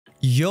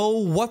Yo,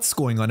 what's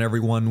going on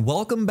everyone?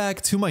 Welcome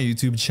back to my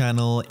YouTube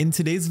channel. In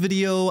today's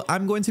video,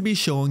 I'm going to be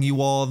showing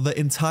you all the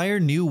entire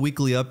new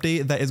weekly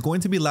update that is going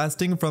to be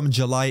lasting from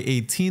July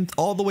 18th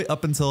all the way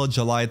up until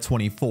July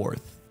 24th.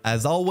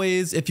 As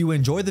always, if you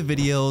enjoyed the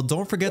video,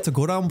 don't forget to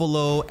go down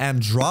below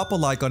and drop a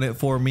like on it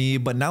for me.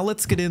 But now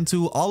let's get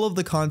into all of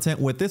the content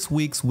with this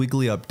week's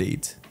weekly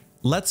update.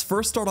 Let's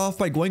first start off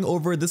by going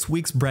over this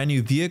week's brand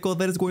new vehicle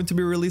that is going to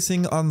be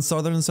releasing on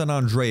Southern San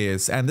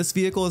Andreas, and this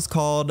vehicle is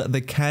called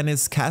the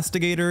Canis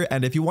Castigator,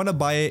 and if you want to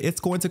buy it,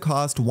 it's going to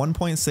cost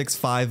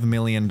 $1.65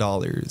 million.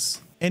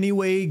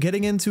 Anyway,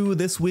 getting into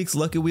this week's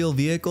Lucky Wheel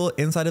vehicle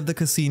inside of the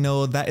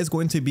casino, that is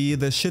going to be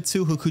the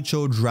Shitsu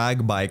Hakucho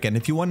drag bike, and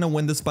if you want to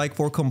win this bike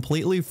for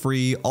completely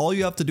free, all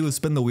you have to do is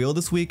spin the wheel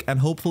this week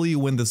and hopefully you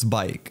win this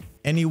bike.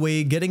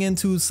 Anyway, getting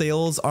into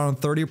sales on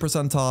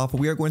 30% off,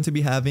 we are going to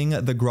be having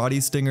the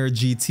Grotti Stinger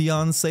GT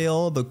on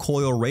sale, the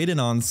CAYO Raiden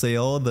on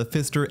sale, the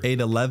Pfister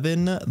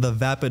 811, the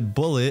Vapid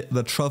Bullet,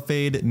 the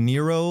Truffade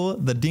Nero,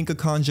 the Dinka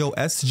Konjo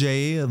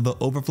SJ, the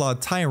Overflow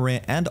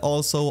Tyrant, and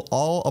also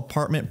all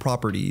apartment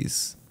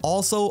properties.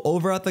 Also,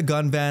 over at the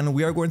gun van,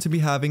 we are going to be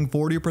having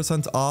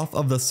 40% off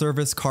of the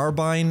Service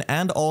Carbine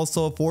and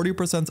also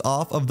 40%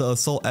 off of the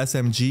Assault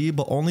SMG,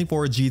 but only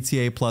for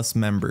GTA Plus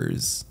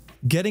members.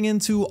 Getting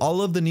into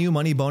all of the new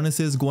money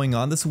bonuses going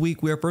on this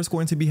week, we are first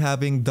going to be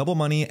having double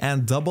money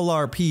and double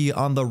RP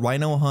on the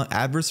Rhino Hunt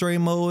adversary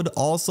mode,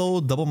 also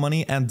double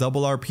money and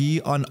double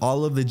RP on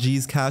all of the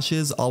G's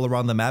caches all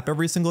around the map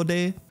every single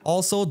day,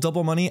 also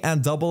double money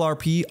and double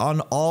RP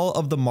on all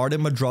of the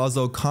Martin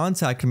Madrazo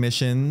contact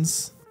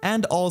missions,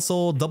 and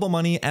also double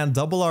money and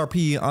double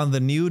RP on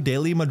the new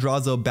daily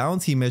Madrazo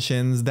bounty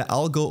missions that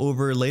I'll go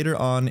over later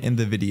on in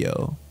the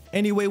video.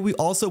 Anyway, we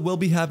also will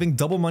be having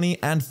double money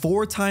and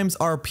 4 times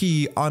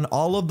RP on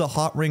all of the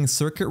Hot Ring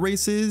circuit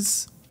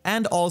races,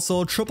 and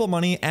also triple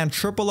money and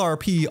triple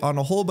RP on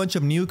a whole bunch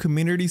of new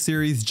community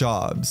series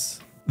jobs.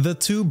 The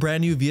 2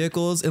 brand new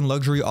vehicles in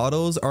luxury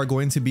autos are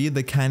going to be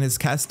the Canis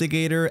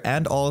Castigator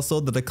and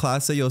also the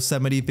Declasse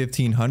Yosemite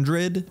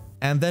 1500.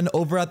 And then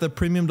over at the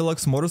Premium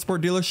Deluxe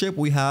Motorsport dealership,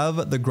 we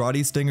have the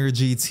Grotti Stinger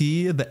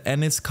GT, the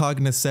Ennis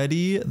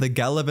Cognoscetti, the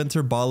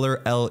Galliventer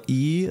Baller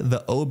LE,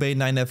 the Obey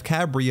 9F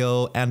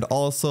Cabrio, and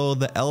also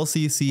the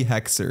LCC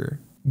Hexer.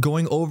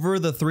 Going over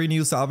the 3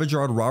 new Salvage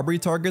Yard Robbery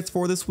targets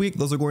for this week,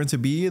 those are going to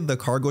be the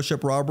Cargo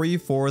Ship Robbery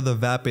for the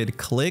Vapid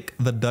Click,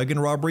 the Duggan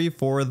Robbery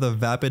for the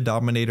Vapid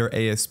Dominator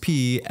ASP,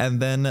 and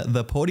then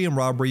the Podium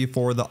Robbery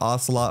for the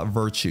Ocelot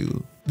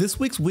Virtue. This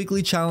week's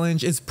weekly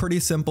challenge is pretty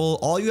simple.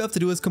 All you have to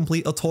do is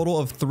complete a total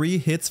of 3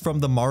 hits from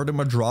the Martin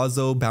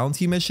Madrazo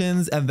bounty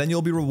missions, and then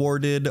you'll be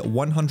rewarded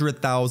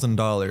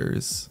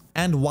 $100,000.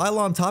 And while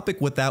on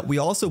topic with that, we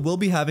also will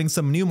be having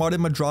some new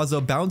Martin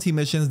Madrazo bounty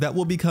missions that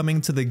will be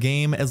coming to the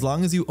game as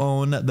long as you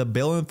own the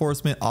Bail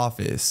Enforcement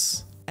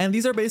Office. And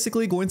these are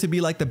basically going to be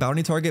like the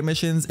bounty target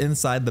missions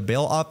inside the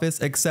bail office,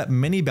 except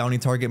mini bounty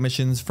target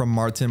missions from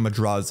Martin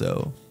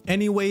Madrazo.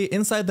 Anyway,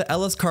 inside the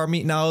LS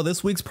Carmeet now,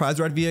 this week's prize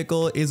ride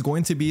vehicle is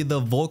going to be the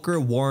Volker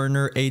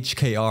Warner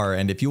HKR.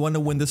 And if you want to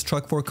win this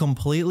truck for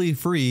completely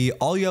free,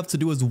 all you have to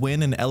do is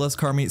win an LS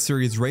Carmeet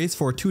series race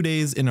for 2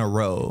 days in a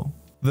row.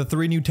 The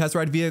 3 new test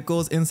ride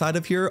vehicles inside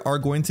of here are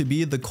going to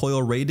be the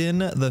CAYO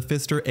Raiden, the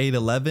Pfister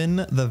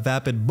 811, the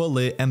Vapid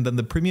Bullet, and then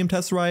the premium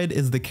test ride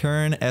is the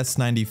Karen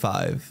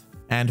S95.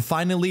 And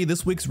finally,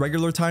 this week's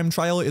regular time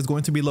trial is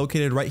going to be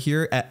located right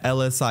here at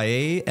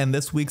LSIA, and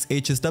this week's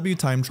HSW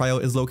time trial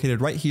is located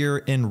right here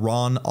in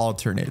Ron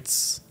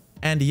Alternates.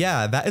 And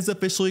yeah, that is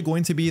officially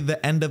going to be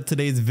the end of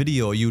today's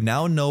video. You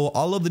now know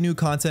all of the new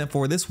content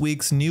for this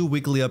week's new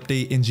weekly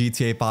update in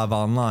GTA 5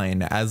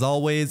 Online. As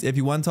always, if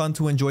you went on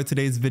to enjoy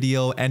today's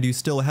video and you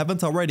still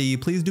haven't already,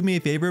 please do me a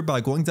favor by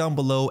going down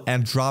below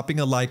and dropping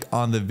a like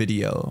on the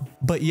video.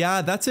 But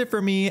yeah, that's it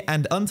for me,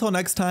 and until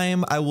next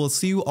time, I will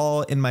see you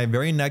all in my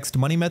very next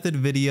Money Method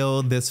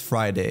video this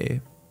Friday.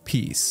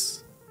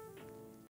 Peace.